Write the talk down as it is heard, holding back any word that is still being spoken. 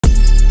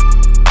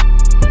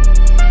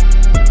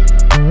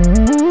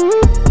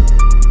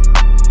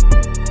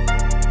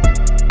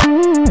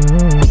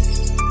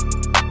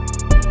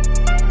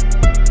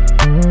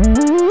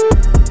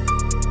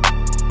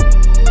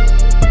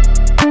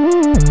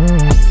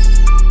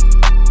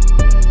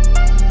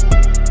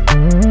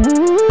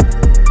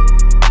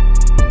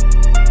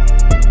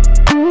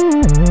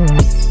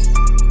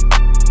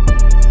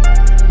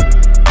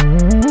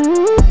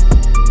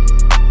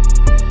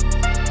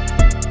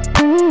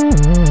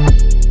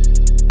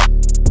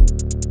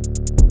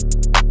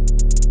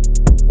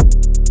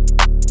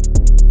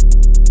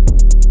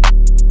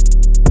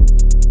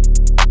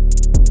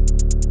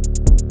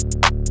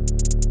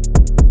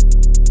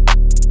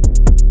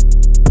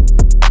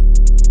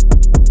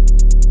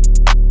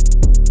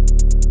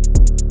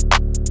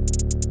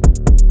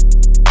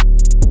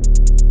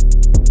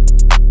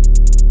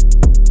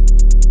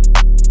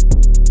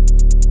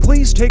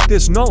take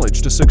this knowledge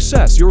to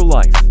success your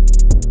life.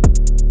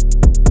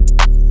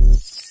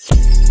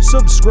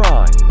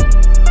 Subscribe.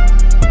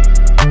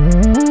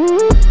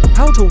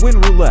 How to win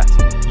roulette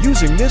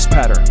using this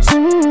patterns.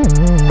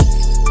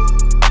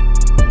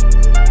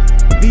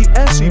 The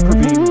SE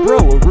Praveen Bro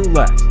of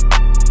Roulette.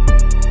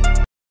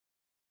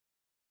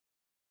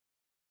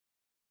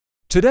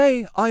 Today,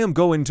 I am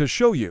going to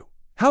show you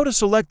how to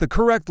select the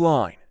correct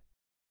line.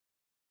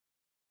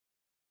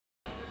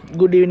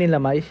 Good evening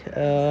lamai.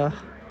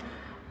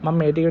 මම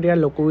මේ ටික ටිකක්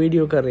ලොකු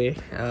video කරේ.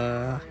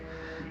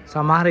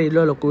 සමහර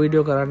ඉල්ලුවා ලොකු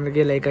video කරන්න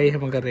කියලා ඒකයි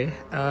එහෙම කරේ.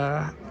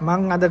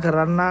 මම අද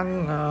කරන්නම්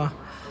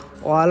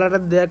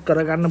ඔයාලට දෙයක්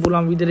කරගන්න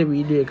පුළුවන් විදිහට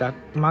වීඩියෝ එකක්.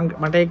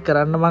 මට ඒක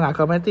කරන්න මම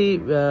අකමැති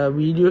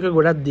වීඩියෝ එක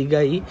ගොඩක්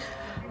දිගයි.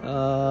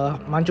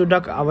 මම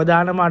චුට්ටක්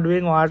අවධානම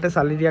අඩුවෙන් ඔයාලට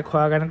සල්ලි ටිකක්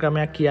හොයාගන්න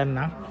ක්‍රමයක්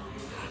කියන්නම්.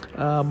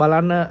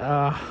 බලන්න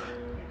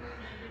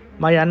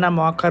මම යන්න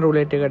මොකක් කර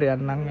රුලෙට් එකට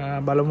යන්නම්.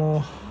 බලමු.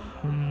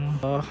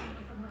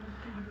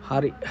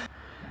 හරි.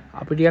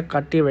 අපි ටිකක්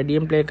කට්ටිය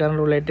වැඩියෙන් ප්ලේ කරන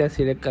රුලෙට් එක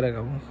සිලෙක්ට්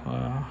කරගමු.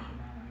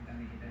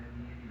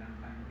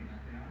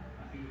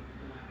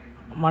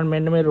 මම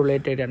මෙන්න මේ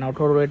රුලෙට් එකට යනවා.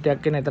 ඔටෝ රුලෙට්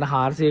එකක් කියන එතන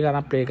 400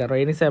 ගණන් ප්ලේ කරනවා.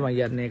 ඒ නිසා මම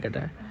යන්නේ ඒකට.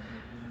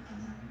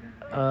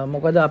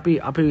 මොකද අපි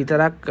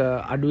විතරක්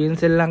අඩුවෙන්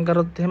සෙල්ලම්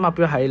කරොත් එහෙම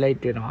අපිව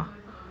හයිලයිට් වෙනවා.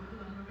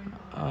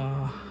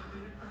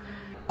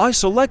 I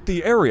select the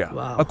area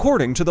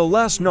according to the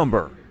last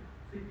number.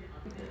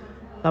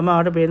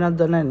 තමයිට පේනක්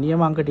දන්න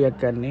නියම අංක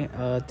ටිකක් ගන්නේ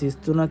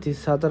 33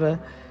 34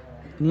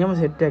 නියම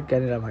සෙට් එකක්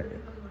ගන්නේ ළමයි.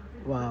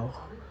 wow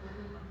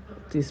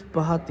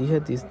 35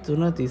 30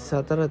 33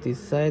 34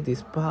 36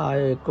 35 ආය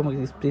එක්කම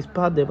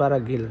 35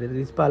 දෙපාරක් ගිහලා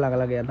 35 ළඟ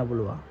ළඟ යන්න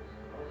පුළුවන්.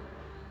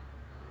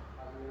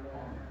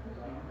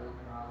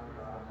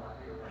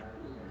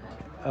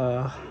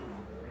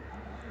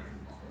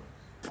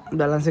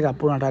 බැලන්ස් එක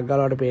අපු නටක්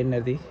ගාලාට පේන්නේ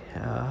නැති.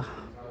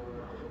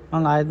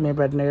 මම ආයෙත් මේ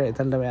පැටර්න් එක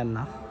එතනටම යන්න.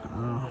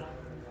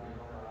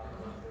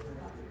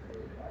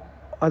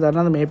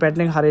 අදන්න මේ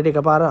පැටර්න් එක හරියට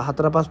එකපාර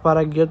 4-5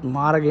 පාරක් ගියොත්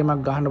මාර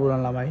ගේමක් ගහන්න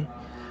පුළුවන් ළමයි.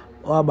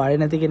 ඔයා බය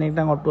නැති කෙනෙක්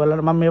නම් ඔට්ටු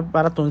වලට මම මේ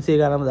පාර 300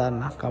 ගානම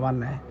දාන්න.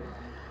 කමන්නේ.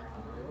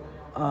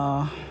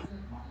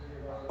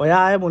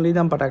 ඔයා ආයෙ මුලින්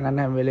ඉඳන් පටන් ගන්න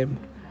හැම වෙලෙම.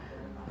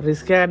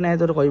 රිස්ක් එකක් නැහැ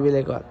ඒතකොට කොයි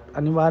වෙලේකවත්.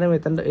 අනිවාර්යයෙන්ම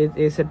එතන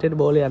ඒ සෙට් එකේ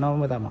බෝලේ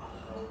යනවම තමයි.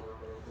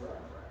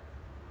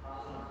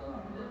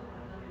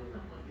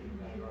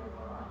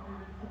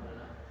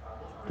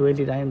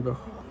 bro.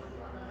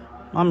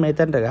 මම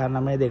මෙතනට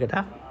ගහන්න මේ දෙකට.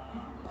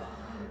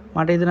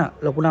 මට හිතෙන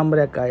ලොකු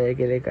නම්බරයක් ආයේ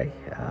කියලා එකයි.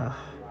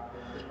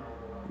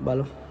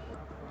 බලමු.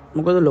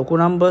 මොකද ලොකු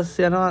නම්බර්ස්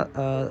යනවා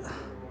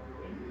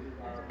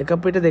එක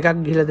පිට දෙකක්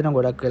ගිහිලා දෙන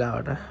ගොඩක්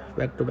වෙලාවට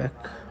back to back.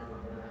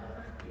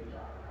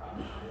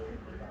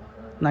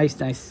 nice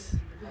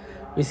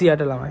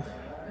 28 ළමයි.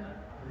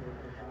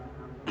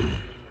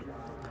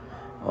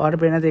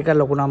 ඔයාලට පේනද එක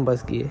ලොකු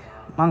නම්බර්ස් ගියේ.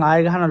 මම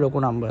ආයෙ ගහන ලොකු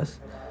නම්බර්ස්.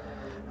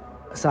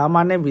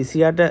 සාමාන්‍ය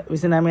 28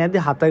 29 යද්දි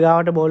 7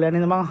 ගාවට බෝල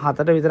යන්නේ මම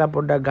 7ට විතර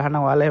පොඩ්ඩක්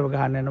ගහනවා. ඔයාලා එහෙම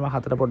ගහන්න යනවා. මම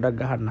 7ට පොඩ්ඩක්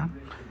ගහන්නම්.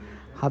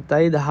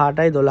 7යි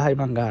 18යි 12යි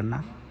මම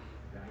ගහන්නම්.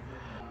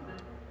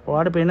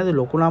 ඔයාලට පේනද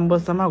ලොකු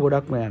නම්බර්ස් තමයි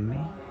ගොඩක්ම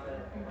යන්නේ.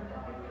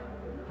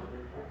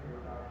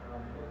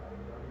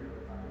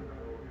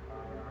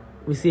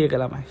 විසියක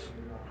ළමයි.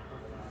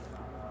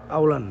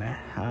 අවුලන්නේ.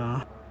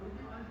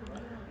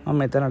 මම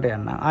මෙතනට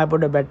යන්න. ආයෙ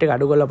පොඩ්ඩක් බැට් එක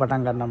අඩු කරලා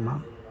පටන් ගන්නම්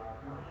මම.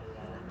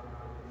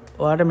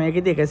 ඔයාලට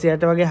මේකෙදි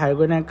 108 වගේ 6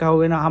 ගුණයක්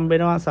අහුවෙන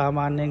හම්බෙනවා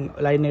සාමාන්‍යයෙන්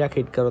ලයින් එකක්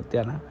හිට් කරොත්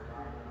යන.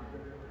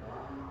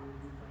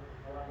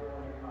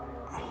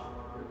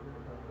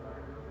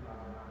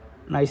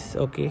 nice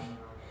okay.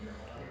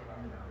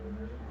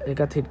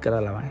 ඒකත් හිට්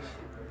කරලා ළමයි.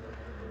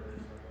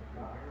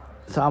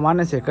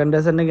 සාමාන්‍ය සෙකන්ඩ්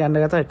ලෙසන් එක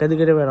යන්න ගත්තා එක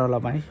දිගට වෙනවා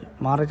ළමයි.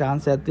 මාර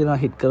chance එකක්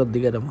තියෙනවා හිට් කරොත්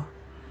දිගටම.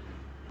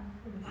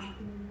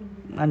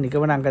 මම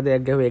නිකමන අංක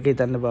දෙයක් ගහුවා ඒක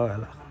හිතන්න බෑ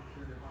ඔයාලා.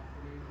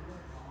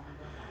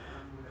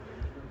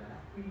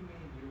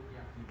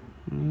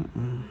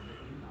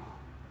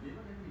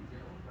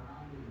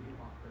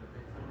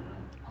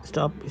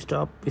 stop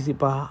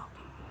 25.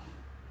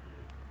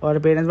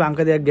 ඔයාලට පේනද අංක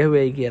දෙයක්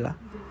ගැහුවේයි කියලා.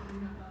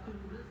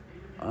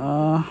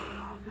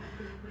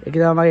 ඒක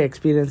තමයි මගේ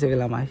එක්ස්පීරියන්ස් එක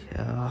ළමයි.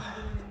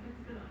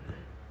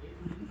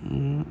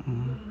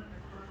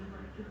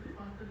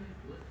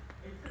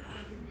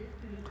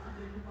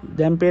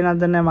 දැන් පේනද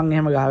නැහැ මම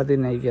එහෙම ගහලා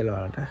තින්නේ නැයි කියලා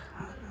ඔයාලට.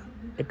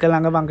 එක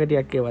ළඟ අංක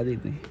ටිකක් ඒ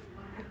වදින්නේ.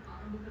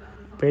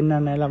 පෙන්නන්නේ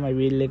නැහැ ළමයි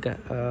වීල් එක.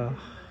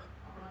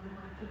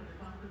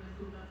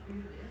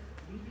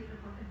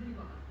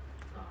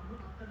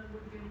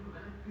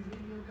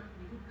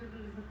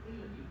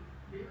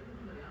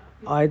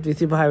 ආයෙත්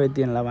 25 වෙත්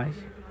තියෙන ළමයි.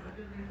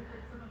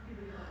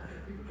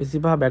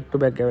 25 back to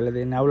back ඇවිල්ලා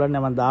දෙන්නේ.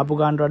 අවුලන්නේ මම දාපු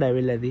ගානට වඩා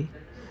ඇවිල්ලා ඇති.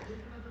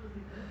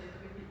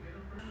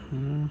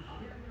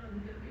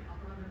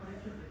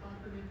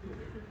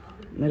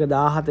 මේක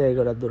 17යි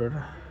ගොඩක් දුරට.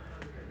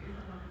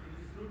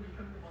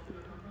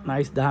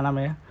 nice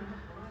 19.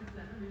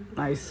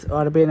 nice.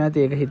 ඔයාලට පේන්නේ නැති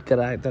ඒක හිට්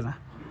කරා එතන.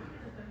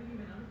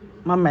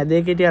 මම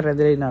මැදේ කෙටියක්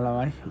රැඳලා ඉන්නවා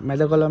ළමයි.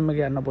 මැද කොලම් එක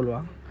යන්න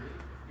පුළුවන්.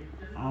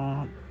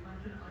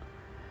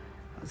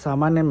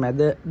 සාමාන්‍යයෙන්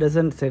මැද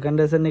ඩසන් සෙකන්ඩ්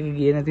ඩසන් එක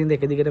ගියේ නැති ඉඳ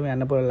එක දිගටම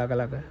යන්න පුළුවන්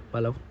ලක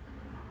බලමු.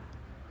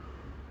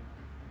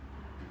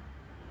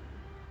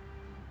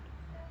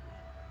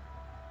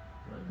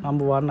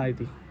 number 1 I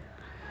think.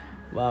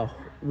 wow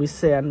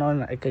 20 යන්න ඕන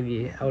එක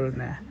ගියේ අවුල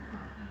නෑ.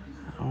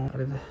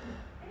 හරිද?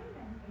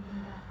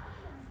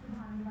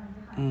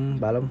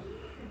 බලමු.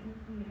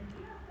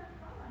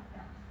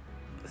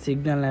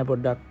 සිග්නල් නෑ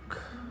පොඩ්ඩක්.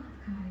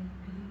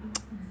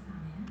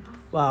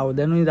 wow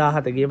දැනුයි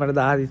 17 ගියේ මට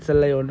 17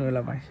 ඉස්සෙල්ලා යෝන්න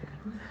වෙලා මයි.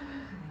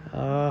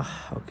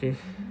 okay.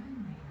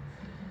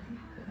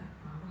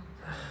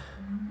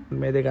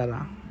 මේ දෙක අරන්.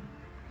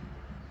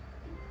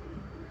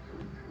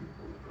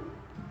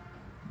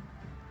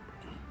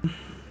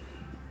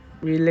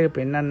 wheel එක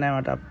පෙන්නන්නේ නැහැ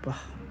මට අප්පා.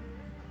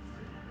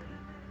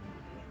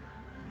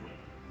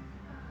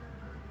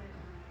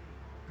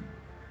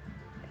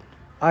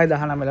 ආය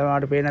 19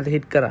 ළමයාට පේන්නේ නැති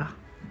හිට් කරා.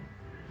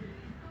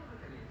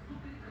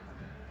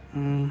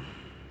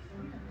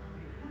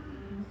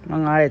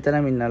 මං ආයෙ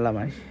එතනම ඉන්න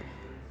ළමයි.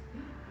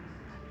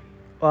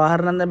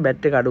 ඔයාලා නම් දැන්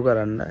බැට් එක අඩු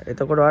කරන්න.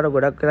 එතකොට ඔයාලට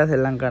ගොඩක් වෙලා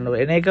සෙල්ලම් කරන්න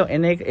ඕනේ.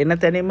 එන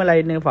තැනින්ම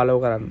ලයින් එක ෆලෝ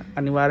කරන්න.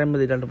 අනිවාර්යෙන්ම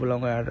දිලන්න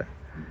පුළුවන් ඔයාලට.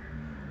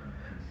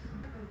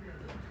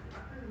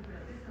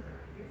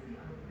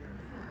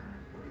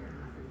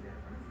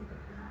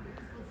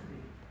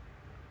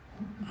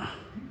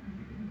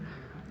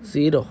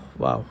 zero.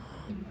 wow.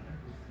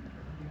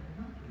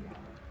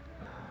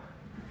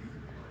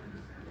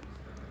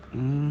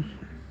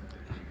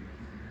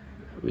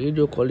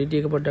 video quality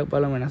එක පොඩ්ඩක්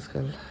බලමු වෙනස්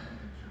කරලා.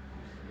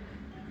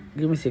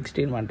 give me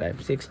 16 one time.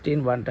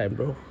 16 one time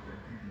bro.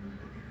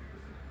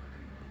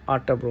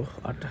 8 bro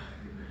 8.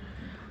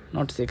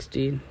 not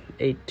 16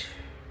 8.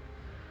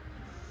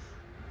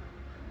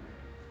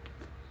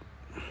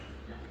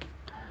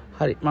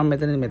 හරි මම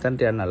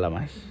මෙතනට යන්න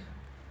ළමයි.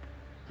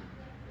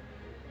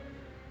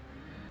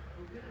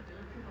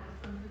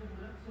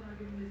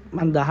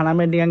 මම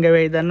 19 නිකන්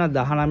ගවෙයි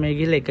දන්නවා 19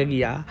 ගිහලා එක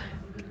ගියා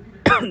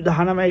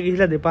 19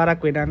 ගිහලා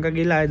දෙපාරක් වෙන අංක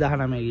ගිහලා ආයෙ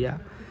 19 ගියා.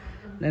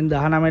 දැන්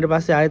 19 ට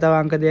පස්සේ ආයෙ තව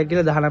අංක දෙකක්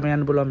ගිහලා 19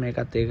 යන්න පුළුවන්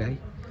මේකත් ඒකයි.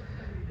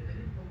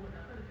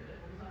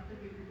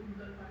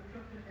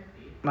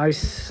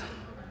 nice.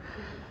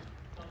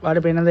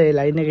 වාට පේනද ඒ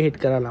ලයින් එක හිට්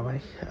කරලා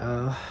ළමයි.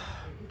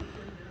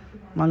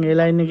 මම ඒ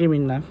ලයින් එකෙම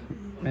ඉන්නම්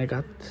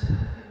මේකත්.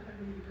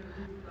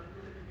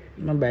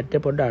 මම බැට්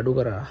එක පොඩ්ඩ අඩු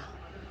කරා.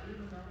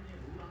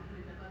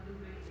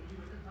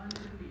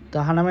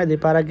 19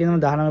 දෙපාරක් ගිනම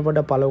 19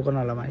 පොඩ්ඩක් පළව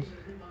කරනවා ළමයි.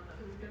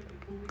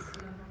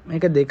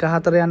 මේක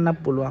 2-4 යන්නත්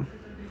පුළුවන්.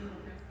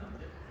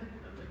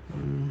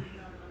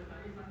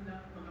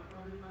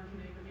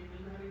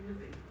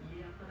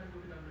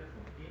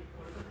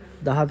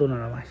 දහතුන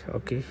ළමයි.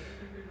 ඕකේ.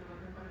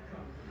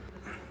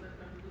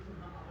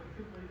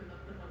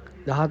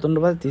 13 ට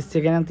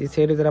පස්සේ 31 නම්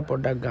 36 විතර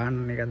පොඩ්ඩක්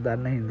ගන්න එකක්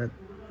දන්න හින්දා.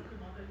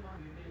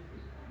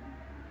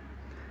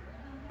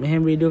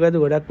 මෙහෙම වීඩියෝ එකක්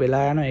ගොඩක්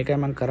වෙලා යනවා. ඒකයි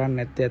මම කරන්නේ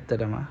නැත්තේ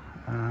ඇත්තටම.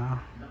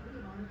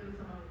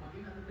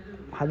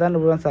 හදන්න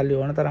පුළුවන් සල්ලි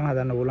ඕන තරම්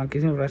හදන්න පුළුවන්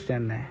කිසිම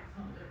ප්‍රශ්නයක් නැහැ.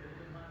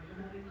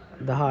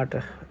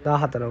 18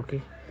 14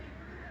 ඕකේ.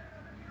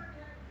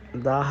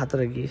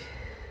 14 ගියේ.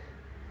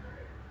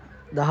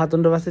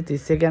 13 ට පස්සේ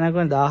 31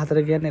 යනකොට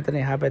 14 කියන්නේ එතන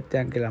එහා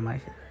පැත්තේ යන්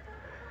කියලාමයි.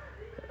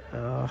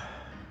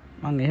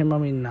 මං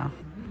එහෙමම ඉන්නා.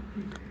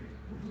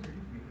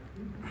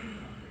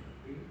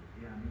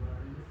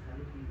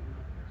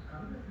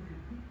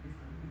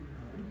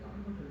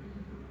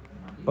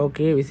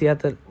 ඕකේ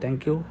 27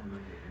 thank you.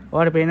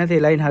 ඔයාලට පේන්නේ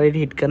නැති ලයින් හරියට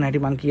හිට් කරන හැටි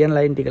මං කියන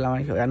ලයින් ටික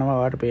ළමයි යනවා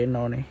ඔයාලට පේන්න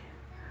ඕනේ.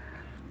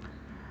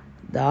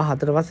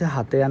 14 පස්සේ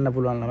 7 යන්න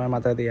පුළුවන් ළමයි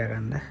මතක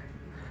තියාගන්න.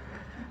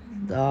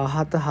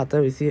 17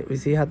 7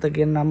 27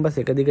 කියන නම්බර්ස්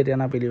එක දිගට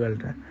යන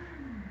පිළිවෙලට.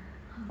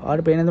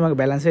 ඔයාලට පේන්නේ නැද්ද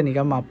මගේ බැලන්ස් එක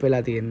නිකම්ම අප්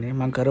වෙලා තියෙන්නේ.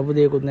 මං කරපු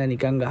දේකුත් නෑ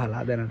නිකන්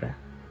ගහලා දැනට.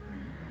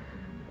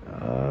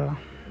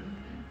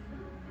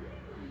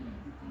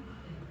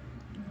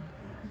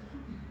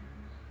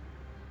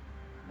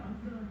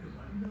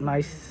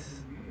 nice.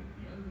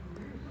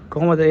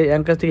 කොහොමද ඒ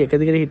ඇන්කර්ස් ටික එක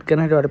දිගට හිට් කරන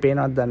හැටි ඔයාලට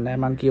පේනවද දන්නේ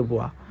නැහැ මං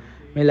කියපුවා.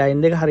 මේ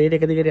ලයින් දෙක හරියට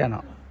එක දිගට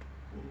යනවා.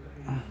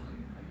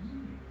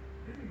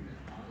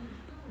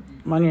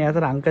 මම ඒ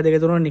අතර අංක දෙක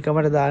තුන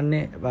නිකමට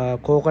දාන්නේ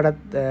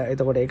කෝකටත්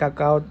එතකොට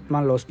එකක් ආවොත්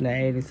මම ලොස්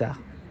නෑ ඒ නිසා.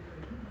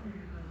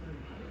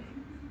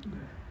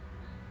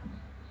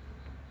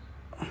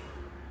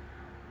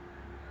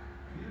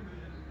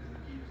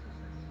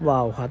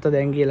 wow 7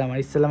 දැන් ගිහලා මම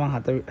ඉස්සෙල්ලා මම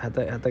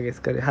 7 ගෙස්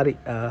කරේ. හරි.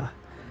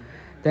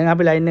 දැන්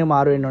අපි ලයින් එක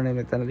මාරු වෙන්න ඕනේ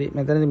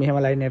මෙතනදී මෙහෙම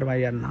ලයින් එකටම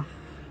යන්න.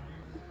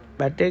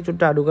 බැට් එක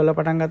චුට්ට අඩු කරලා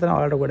පටන් ගත්තා නම්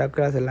ඔයාලට ගොඩක්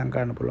වෙලා සෙල්ලම්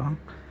කරන්න පුළුවන්.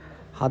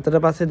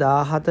 4 පස්සේ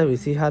 17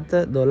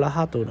 27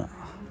 12 3.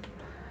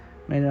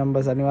 මේ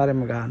නම්බර්ස්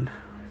අනිවාර්යයෙන්ම ගන්න.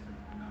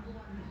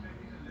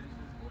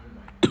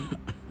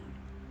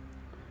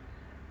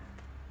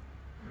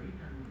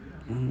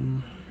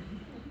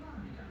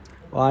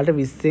 ඔයාලට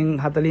 20න්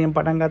 40න්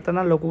පටන් ගත්තා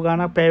නම් ලොකු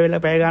ගාණක්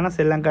පැය ගාණක්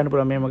සෙල්ලම් කරන්න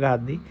පුළුවන් මේම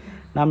ගහද්දි.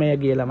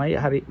 9 ගිය ළමයි.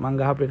 හරි මං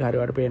ගහපු එක හරි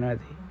ඔයාලට පේනවා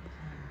ඇති.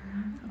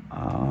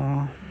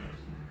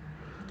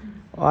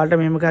 ඔයාලට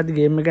මෙහෙම ගහද්දි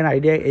ගේම් එක ගැන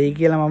අයිඩියා එයි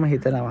කියලා මම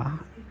හිතනවා.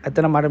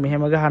 ඇත්තට මට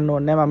මෙහෙම ගහන්න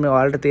ඕනේ නැහැ. මම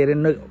ඔයාලට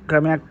තේරෙන්න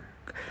ක්‍රමයක්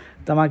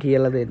තමා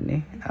කියලා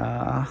දෙන්නේ.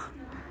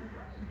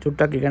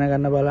 චුට්ටක් ඉගෙන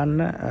ගන්න බලන්න.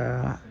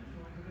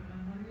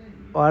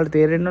 ඔයාලට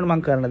තේරෙන්න ඕන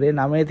මම කරන දේ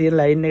 9 තියෙන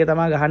ලයින් එක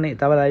තමයි ගහන්නේ.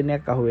 තව ලයින්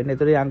එකක් අහුවෙන්නේ.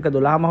 ඒතකොට අංක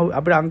 12ම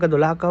අපිට අංක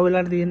 12ක්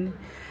අහුවෙලානේ තියෙන්නේ.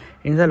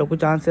 ඒ නිසා ලොකු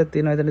chance එකක්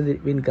තියෙනවා එතන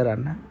වින්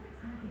කරන්න.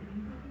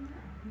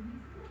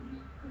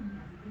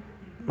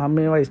 මම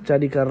මේවා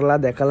ස්ටඩි කරලා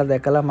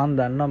දැකලා මම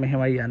දන්නවා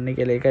මෙහෙමයි යන්නේ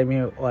කියලා. ඒකයි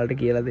මේ ඔයාලට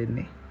කියලා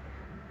දෙන්නේ.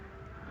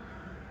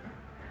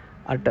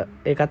 8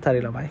 ඒකත්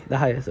හරි ළමයි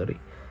 10 sorry.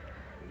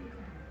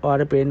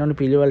 ඔයාලට පේන්න ඕනේ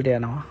පිළිවෙලට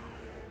යනවා.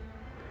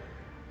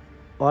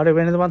 ඔයාලට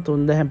වෙන්නේ මම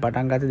 3000න්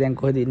පටන් ගත්තේ දැන්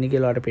කොහෙද ඉන්නේ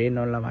කියලා ඔයාලට පේන්න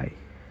ඕන ළමයි.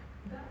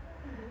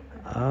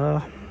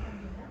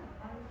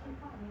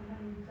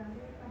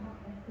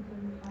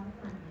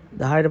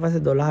 10ට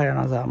පස්සේ 12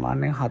 යනවා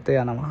සාමාන්‍යයෙන්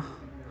 7 යනවා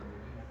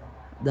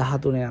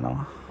 13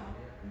 යනවා.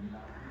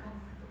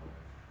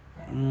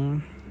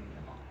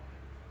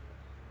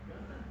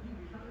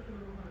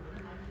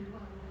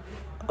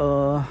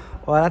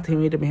 ඔයාලත්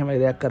හිමීට මෙහෙම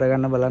දෙයක්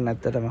කරගන්න බලන්න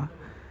ඇත්තටම.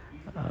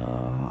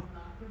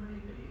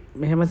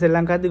 මෙහෙම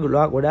සෙල්ලම් කරද්දි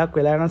ගොඩාක්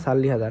වෙලා යන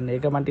සල්ලි හදන්න.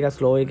 ඒක මම ටිකක්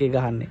ස්ලෝ එකේ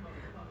ගහන්නේ.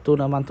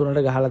 3 මම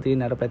 3ට ගහලා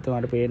තියෙන අර පැත්තේ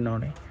මට පේන්න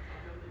ඕනේ.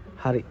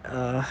 හරි.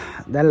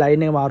 දැන්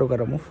ලයින් එක මාරු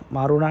කරමු.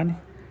 මාරු වුණානේ.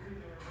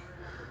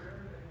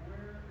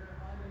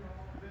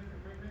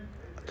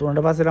 3ට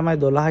පස්සේ ළමයි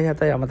 12යි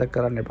 7යි අමතක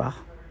කරන්න එපා.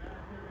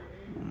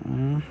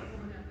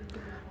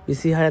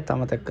 26ත්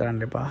අමතක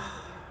කරන්න එපා.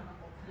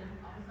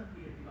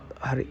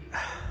 හරි.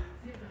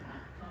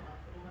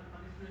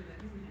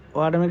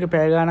 ඔයාලට මේක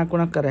පැය ගාණක්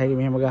වුණත් කර හැකි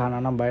මෙහෙම ගහනවා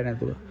නම් බය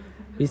නැතුව.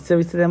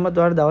 20 දැම්මත්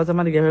ඔයාලට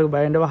දවසම හරි ගහක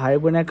බයෙන්දව 6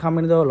 ගුණයක්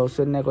හම්බෙන්න දව ලොස්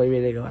වෙන්නේ නැහැ කොයි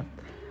වෙලේකවත්.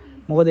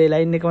 මොකද ඒ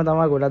ලයින් එකම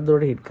තමයි ගොඩක්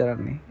දුරට හිට්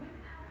කරන්නේ.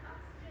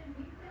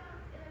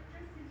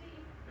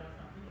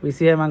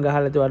 26 මම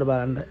ගහලා ඉතින් ඔයාලට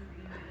බලන්න.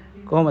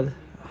 කොහමද?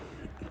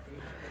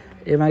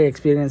 ඒ මගේ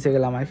එක්ස්පීරියන්ස් එක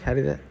ළමයි.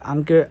 හරිද?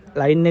 අංක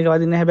ලයින් එක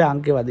වදින්නේ හැබැයි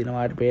අංකේ වදිනවා.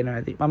 ඔයාලට පේනවා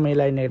ඇති. මම මේ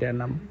ලයින් එකට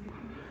යන්නම්.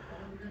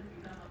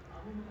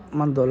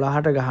 මම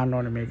 12ට ගහන්න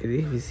ඕනේ මේකෙදි.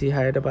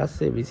 26ට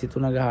පස්සේ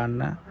 23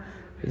 ගහන්න.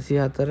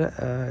 24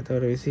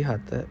 එතකොට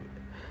 27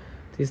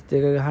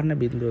 32 ගහන්න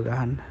බිඳුව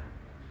ගහන්න.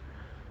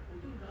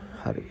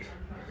 හරි.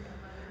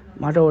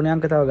 මට ඕනේ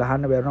අංක තව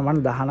ගහන්න බැරි වුණා.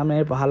 මම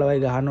 19 15යි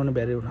ගහන්න ඕනේ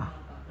බැරි වුණා.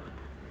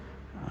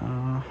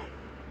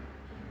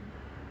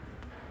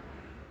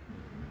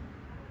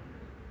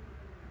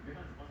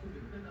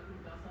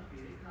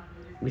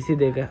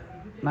 22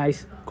 නයිස්.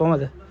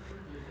 කොහමද?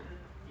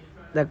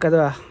 දැක්කද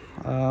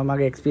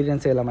මගේ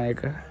එක්ස්පීරියන්ස් එක ළමයි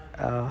එක.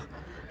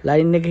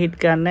 ලයින් එක හිට්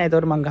කරන්න නැහැ.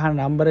 ඒතකොට මම ගහන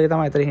නම්බර එක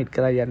තමයි එතන හිට්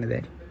කරලා යන්නේ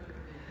දැන්.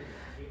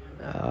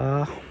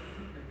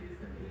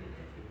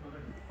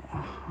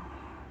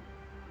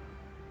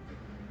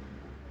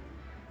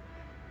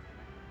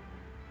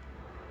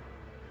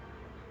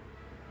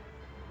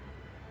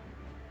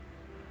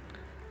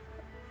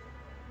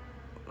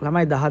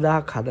 ළමයි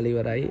 10000ක් හදලා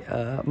ඉවරයි.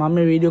 මම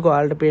මේ වීඩියෝ එක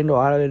ඔයාලට පේන්න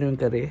ඔයාලා වෙනුවෙන්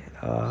කරේ.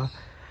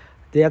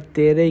 දෙයක්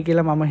තේරෙයි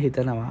කියලා මම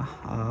හිතනවා.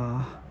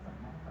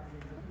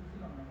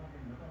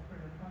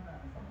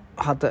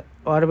 7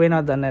 ඔයාලට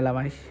පේනවද දන්නේ නැහැ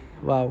ළමයි.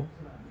 වව්.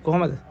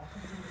 කොහමද?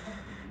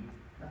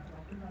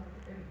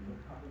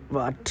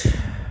 what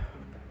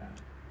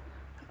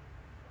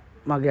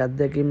මගේ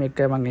අත්දැකීම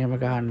එකයි මම එහෙම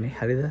ගහන්නේ.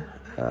 හරිද?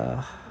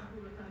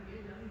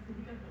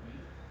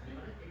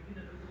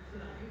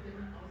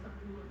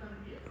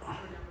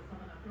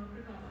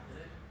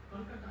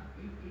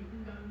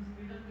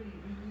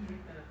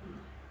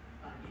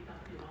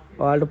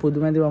 ඔයාලට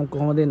පුදුමයිද මම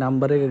කොහොමද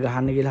නම්බර එක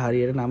ගහන්නේ කියලා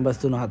හරියට නම්බර්ස්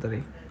 3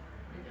 4.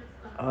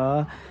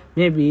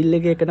 මේ වීල්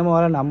එකේ එකටම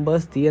ඔයාලා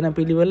නම්බර්ස් තියෙන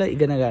පිළිවෙල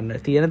ඉගෙන ගන්න.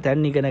 තියෙන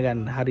තැන් ඉගෙන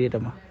ගන්න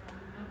හරියටම.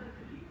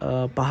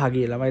 5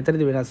 කියලා. මම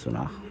එතනදී වෙනස්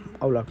වුණා.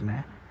 අවුලක්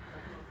නැහැ.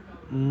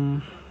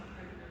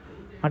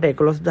 මට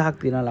 11000ක්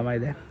තියෙනවා ළමයි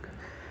දැන්.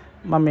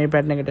 මම මේ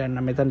පැටර්න් එකට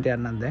යන්න මෙතනට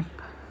යන්නම් දැන්.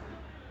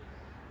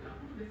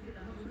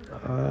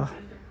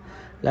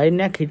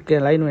 ලයින් එකක් හිට්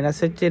කරන ලයින්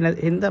වෙනස් වෙච්ච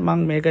හින්දා මම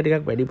මේක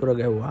ටිකක් වැඩිපුර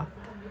ගැහුවා.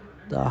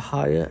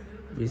 10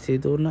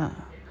 23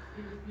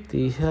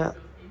 30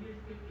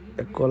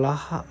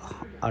 11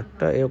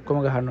 8 ඒ ඔක්කොම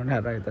ගහන්න ඕනේ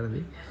අර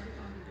විතරදී.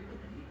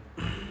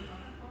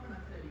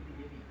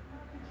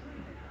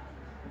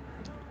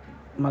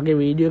 මගේ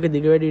වීඩියෝ එක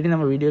දිග වැඩි වෙන්නේ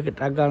නම් වීඩියෝ එක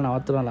ටක් ගාලා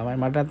නවත්තනවා ළමයි.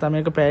 මට නැත්තම්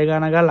මේක පැය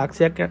ගානක් ගාලා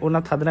ලක්ෂයක්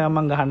වුණත් හදන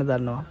ගමන් ගහන්න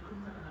දන්නවා.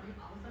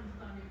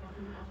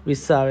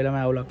 20 ආවේ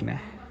ළමයි අවුලක්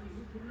නැහැ.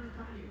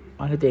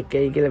 මම හිතුවේ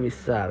එකයි කියලා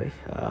 20 ආවේ.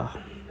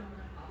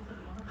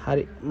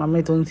 හරි මම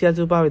මේ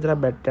 385 විතර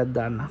බැට් එකක්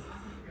දාන්නම්.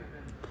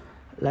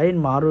 ලයින්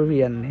මාරු වෙවි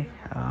යන්නේ.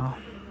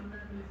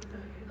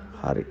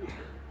 හරි.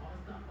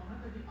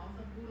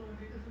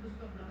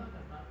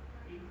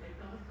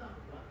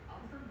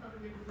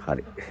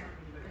 හරි.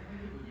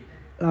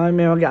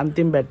 මේ වගේ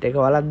අන්තිම බැට් එක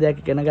වලක් දෙයක්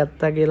ඉගෙන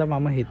ගත්තා කියලා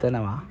මම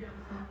හිතනවා.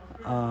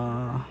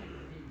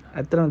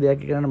 ඇත්තටම දෙයක්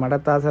ඉගෙනන්න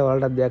මටත් ආසයි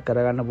වලට දෙයක්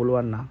කරගන්න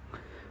පුළුවන් නම්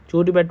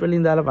චූටි බැට්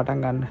වලින් දාලා පටන්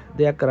ගන්න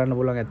දෙයක් කරන්න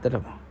පුළුවන්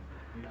ඇත්තටම.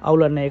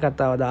 අවුලක් නැහැ.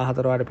 ඒකත් ආව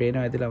 14 වලට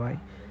පේනවා ඇති ළමයි.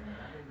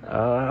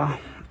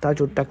 තා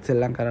චුට්ටක්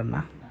සෙල්ලම් කරන්න.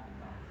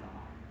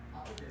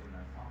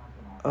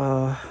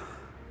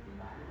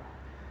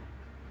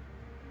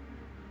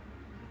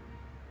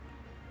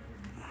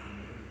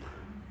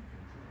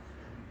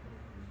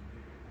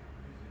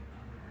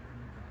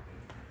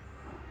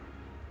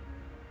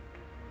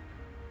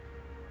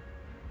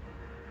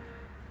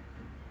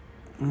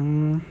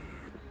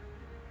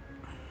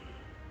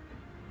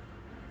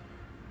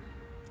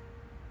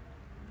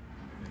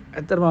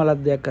 ඇත්තටම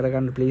ඔයාලත් දෙයක්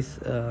කරගන්න ප්ලීස්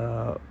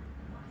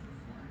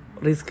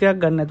රිස්ක් එකක්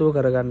ගන්න නැතුව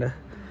කරගන්න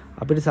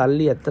අපිට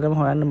සල්ලි ඇත්තටම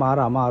හොයන්න මාර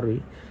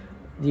අමාරුයි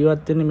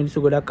ජීවත් වෙන්න මිනිස්සු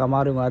ගොඩක්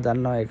අමාරුයි මම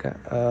දන්නවා ඒක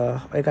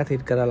ඒකත්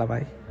හිට කරලා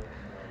ළමයි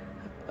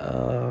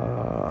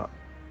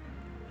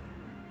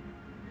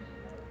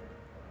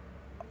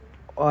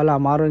ඔයාලා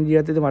අමාරුවෙන්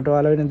ජීවත් වෙද්දී මට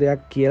ඔයාලා වෙන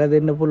දෙයක් කියලා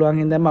දෙන්න පුළුවන්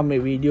හින්දා මම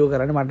මේ වීඩියෝ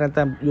කරන්නේ මට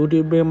නැත්තම්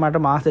YouTube එකෙන් මට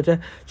මාසෙට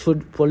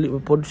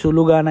පොඩි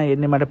සුළු ගාණක්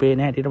එන්නේ මට පේන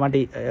හැටියට මට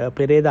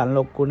පෙරේද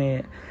අන්ලොක් උනේ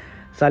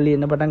සල්ලි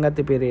එන්න පටන්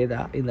ගත්තේ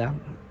පෙරේදා ඉඳන්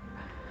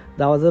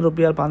දවසට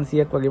රුපියල්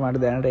 500ක් වගේ මට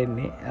දැනට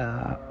එන්නේ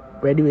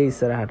වැඩි වෙයි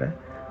ඉස්සරහට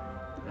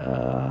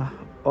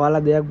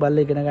ඔයාලා දෙයක්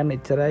බලලා ඉගෙන ගන්න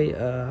එච්චරයි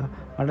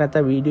මට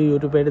නැත්තම් වීඩියෝ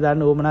YouTube එකට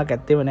දාන්න ඕමනාවක්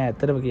ඇත්තෙම නැහැ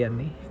ඇත්තටම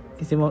කියන්නේ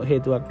කිසිම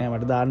හේතුවක් නැහැ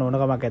මට දාන්න ඕන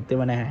කමක්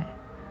ඇත්තෙම නැහැ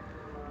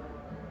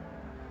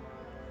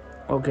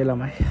ඕකේ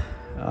ළමයි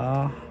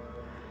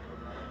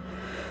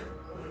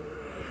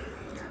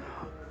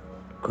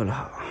කොළහ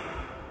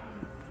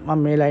මම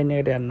මේ ලයින්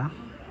එකට යන්න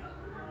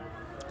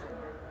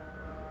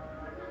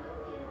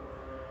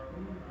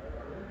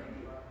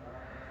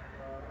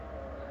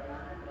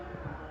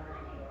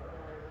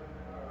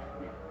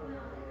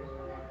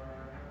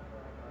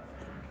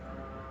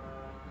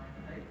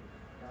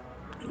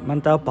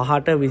මම තව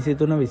 5ට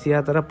 23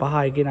 24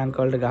 5 කියන අංක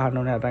වලට ගහන්න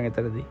ඕනේ අරන්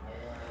එතරදී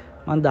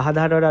මම 10ට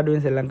වඩා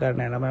අඩුවෙන් සෙල්ලම්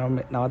කරන්නේ නැහැ මම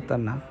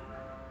නවත්තන්නම්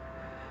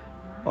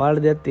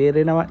ඔයාලට දෙයක්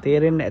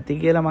තේරෙන්නේ ඇති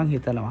කියලා මම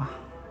හිතනවා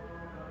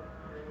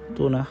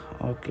 3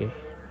 ඕකේ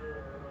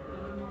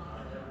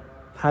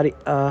හරි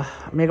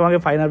මේක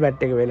මගේ ෆයිනල්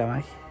බැට් එක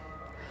වෙලාමයි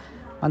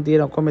මම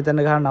තියෙන ඔක්කොම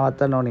මෙතන ගහන්න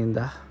නවත්තන්න ඕනේ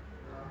ඉඳා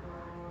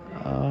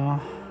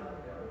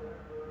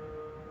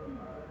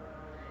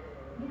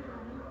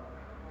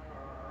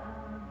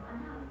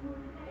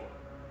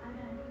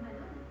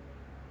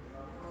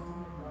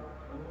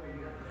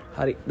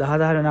හරි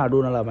 10 වෙන අඩු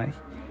වුණා ළමයි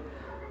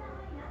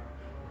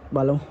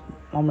බලමු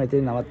මම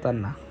මෙතන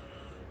නවත්තන්න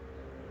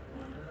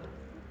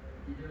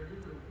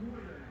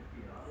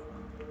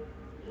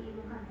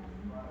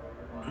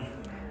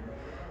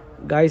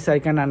guys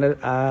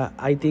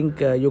I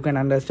think you can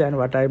understand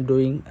what I'm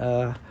doing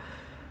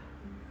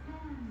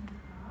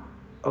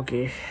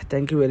okay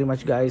thank you very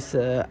much guys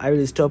I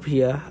will stop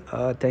here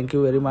thank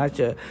you very much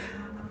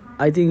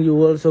I think you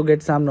also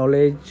get some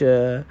knowledge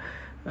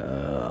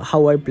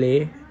how I play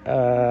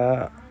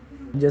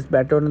just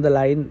bat on the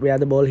line where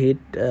the ball hit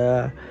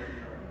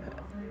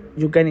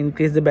you can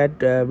increase the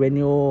bat when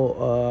you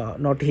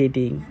not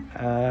hitting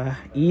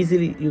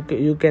easily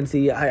you can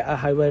see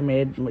how I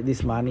made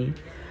this money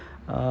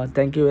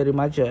thank you very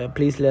much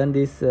please learn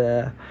this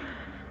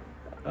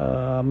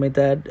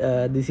method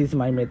this is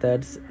my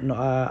methods no,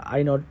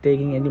 I not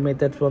taking any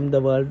methods from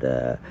the world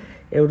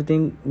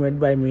everything made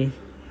by me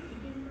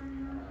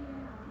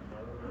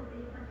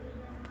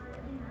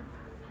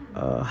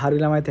හරි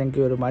ළමයි thank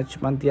you very much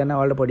මම තියන්න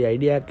ඔයාලට පොඩි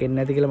idea එකක්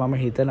එන්න ඇති කියලා මම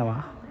හිතනවා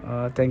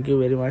thank you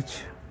very much